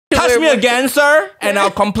touch me again, sir, and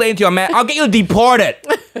I'll complain to your man. I'll get you deported.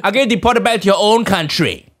 I'll get you deported back to your own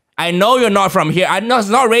country. I know you're not from here. I know it's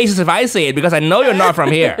not racist if I say it because I know you're not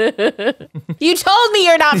from here. You told me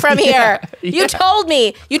you're not from here. You told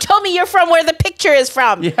me. You told me you're from where the picture is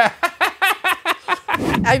from. Yeah.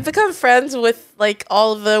 I've become friends with like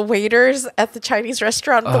all the waiters at the Chinese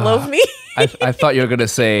restaurant below me. I thought you were gonna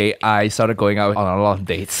say I started going out on a lot of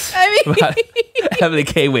dates. I mean, But Emily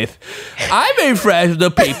came with, I made friends with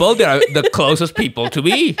the people that are the closest people to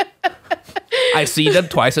me. I see them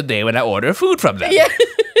twice a day when I order food from them. yeah.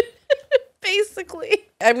 Basically,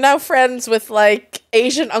 I'm now friends with like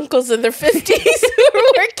Asian uncles in their 50s who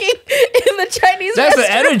are working in the Chinese That's the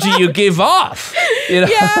restaurant. energy you give off. You know?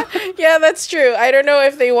 Yeah, that's true. I don't know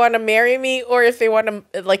if they want to marry me or if they want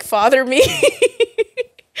to like father me.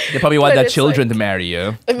 They probably want But their it's children like- to marry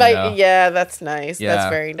you. Yeah, that's nice. Yeah. That's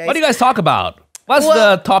very nice. What do you guys talk about? What's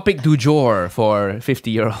Well- the topic du jour for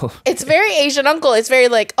 50-year-old? It's very Asian uncle. It's very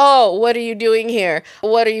like, oh, what are you doing here?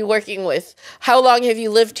 What are you working with? How long have you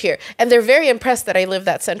lived here? And they're very impressed that I live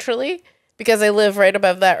that centrally because I live right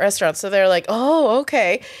above that restaurant. So they're like, oh,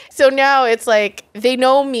 okay. So now it's like they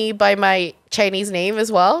know me by my Chinese name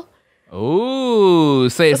as well. Ooh,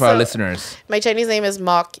 say it for our So- listeners. My Chinese name is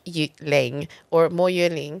Mok Yu Ling or Mo Yu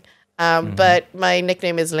Ling. But my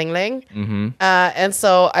nickname is Ling Ling. And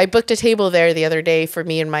so I booked a table there the other day for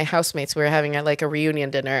me and my housemates. We were having a reunion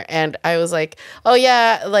dinner. And I was like, oh,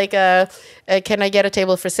 yeah, can I get a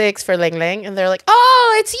table for 6 for Ling Ling? And they're like,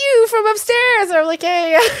 oh, it's you from upstairs. And I'm like,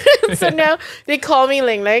 yeah. So now they call me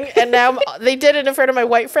Ling Ling. And now they did it in front of my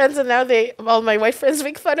white friends. And now all my white friends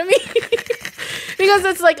make fun of me. Because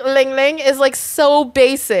it's like Ling Ling is like so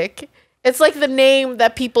basic. It's like the name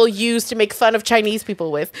that people use to make fun of Chinese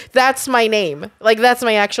people with. That's my name. Like, that's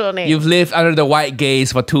my actual name. You've lived under the white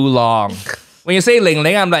gaze for too long. When you say Ling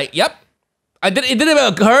Ling, I'm like, yep. It didn't even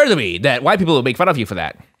occur to me that white people would make fun of you for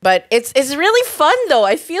that. But it's really fun, though.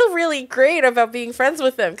 I feel really great about being friends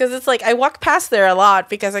with them. Because it's like, I walk past there a lot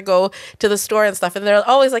because I go to the store and stuff. And they're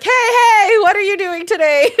always like, hey, what are you doing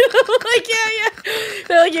today? I'm like, yeah.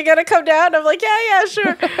 They're like, you gonna come down? I'm like, yeah,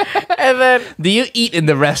 sure. And then... Do you eat in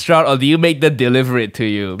the restaurant or do you make them deliver it to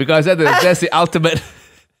you? Because that's the ultimate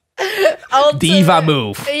diva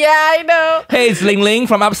move. Yeah, I know. Hey, it's Ling Ling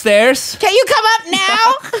from upstairs. Can you come up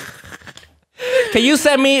now? Can you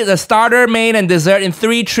send me the starter, main, and dessert in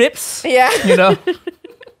 3 trips? Yeah. You know?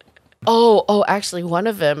 Oh, actually, one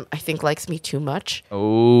of them, I think, likes me too much.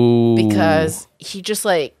 Oh. Because he just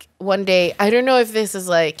like, one day, I don't know if this is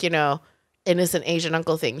like, innocent Asian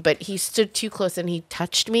uncle thing, but he stood too close and he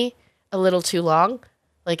touched me a little too long,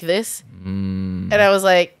 like this. And I was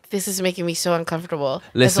like, this is making me so uncomfortable. And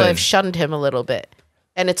so Listen. I've shunned him a little bit.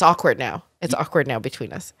 And it's awkward now. It's awkward now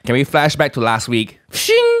between us. Can we flash back to last week?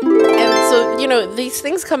 Shing! And so, these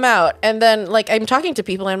things come out. And then, like, I'm talking to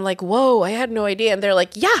people and I'm like, whoa, I had no idea. And they're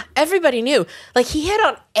like, yeah, everybody knew. Like, he hit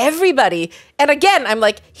on everybody. And again, I'm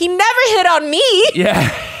like, he never hit on me. Yeah.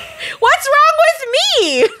 What's wrong with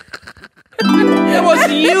me? It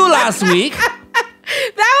was you last week.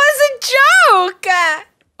 That was a joke.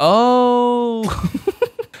 Oh.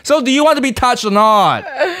 So do you want to be touched or not?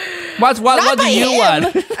 What Not do by you him.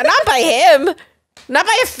 want? Not by him. Not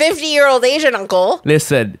by a 50-year-old Asian uncle.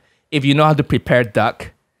 Listen, if you know how to prepare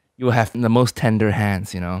duck, you will have the most tender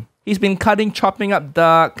hands, He's been chopping up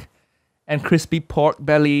duck and crispy pork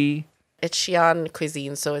belly. It's Xi'an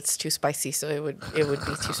cuisine, so it's too spicy. So it would be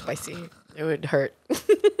too spicy. It would hurt.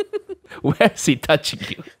 Where is he touching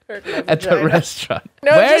you? Hurt my At the vagina. restaurant.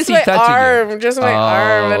 No, Where just is he my touching arm. you? Just my Oh.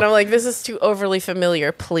 arm. And I'm like, this is too overly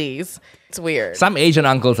familiar. Please. It's weird. Some Asian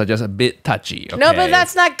uncles are just a bit touchy. Okay? No, but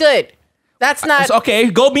that's not good. That's not. It's okay.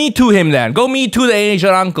 Go meet to him then. Go meet to the Asian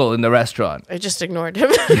uncle in the restaurant. I just ignored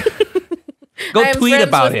him. Go I'm tweet friends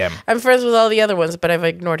about with- him. I'm friends with all the other ones, but I've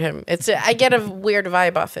ignored him. I get a weird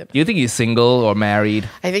vibe off him. Do you think he's single or married?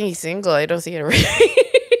 I think he's single. I don't see it.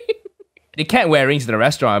 They can't wear rings in the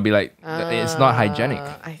restaurant. I'd be like, it's not hygienic.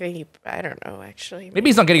 I don't know, actually. Maybe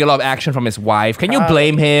he's not getting a lot of action from his wife. Can you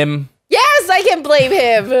blame him? Yes, I can blame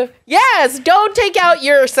him. Yes, don't take out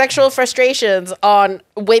your sexual frustrations on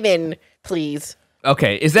women, please.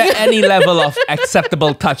 Okay, is there any level of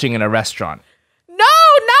acceptable touching in a restaurant? No,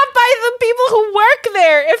 not by the people who work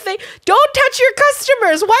there. If they don't touch your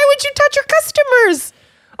customers, why would you touch your customers?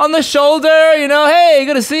 On the shoulder, hey,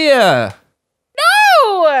 good to see you.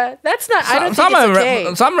 No, that's not. I don't think it's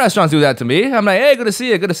okay. Some restaurants do that to me. I'm like, hey, good to see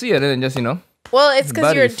you, good to see you. And then just, Well, it's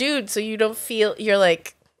because you're a buddies. dude, so you don't feel. You're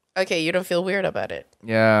like, okay, you don't feel weird about it.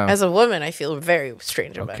 yeah. As a woman, I feel very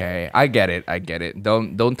strange about it. Okay, I get it.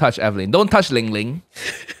 Don't touch Evelyn. Don't touch Ling Ling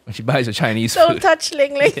when she buys a Chinese Don't food. touch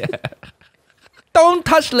Ling Ling. Don't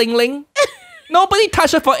touch Ling Ling. Nobody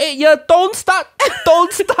touched her for 8 years. Don't start.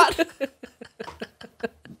 Don't start.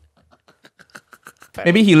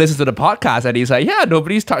 Maybe he listens to the podcast and he's like, yeah,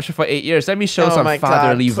 nobody's touched her for 8 years. Let me show some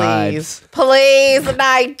fatherly vibes. Please,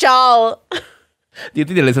 Nigel. Do you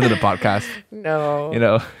think they listen to the podcast? No. You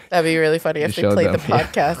know? That'd be really funny if they show played them, the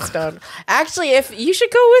podcast on. Actually, if you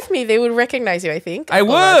should go with me, they would recognize you, I think. I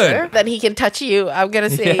Uncle would. Roger. Then he can touch you. I'm going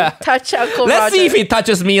to say, touch Uncle Roger. Let's see if he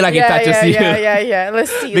touches me like he touches you. Yeah.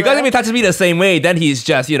 Let's see. Because if he touches me the same way, then he's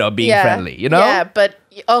just, being friendly, you know? Yeah, but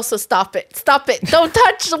also stop it. Stop it. Don't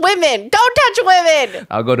touch women. Don't touch women.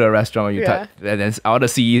 I'll go to a restaurant where you touch, and then I want to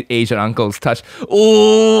see Asian uncles touch.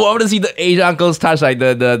 Oh, I want to see the Asian uncles touch like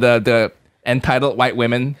the entitled white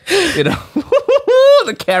women,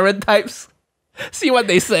 the Karen types. See what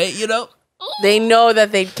they say, They know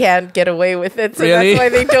that they can't get away with it, so Really? that's why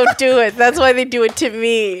they don't do it. That's why they do it to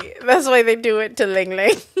me. That's why they do it to Ling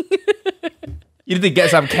Ling. You need to get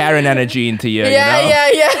some Karen energy into you. Yeah.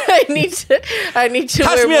 I need to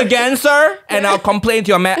Touch learn me more. again, sir, and I'll complain to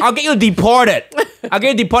your man. I'll get you deported. I'll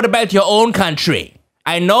get you deported back to your own country.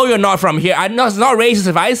 I know you're not from here. It's not racist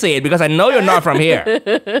if I say it because I know you're not from here.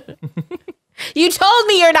 You told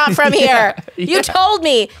me you're not from here. Yeah. You told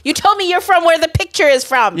me. You told me you're from where the picture is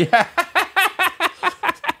from. Yeah.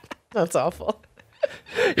 That's awful.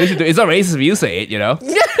 You should do. It's not racist if you say it, Of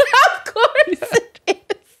course it is.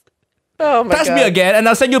 Oh my God. Touch me again, and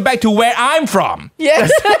I'll send you back to where I'm from.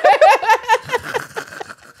 Yes.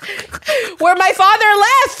 Where my father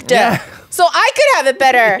left. Yeah. So I could have it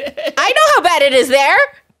better. I know how bad it is there.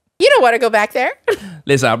 You don't want to go back there.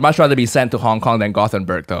 Listen, I'd much rather be sent to Hong Kong than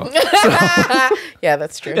Gothenburg, though. Yeah,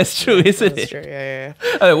 that's true. That's true, isn't That's it? true.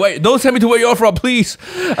 Yeah. Wait, don't send me to where you're from, please.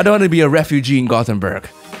 I don't want to be a refugee in Gothenburg.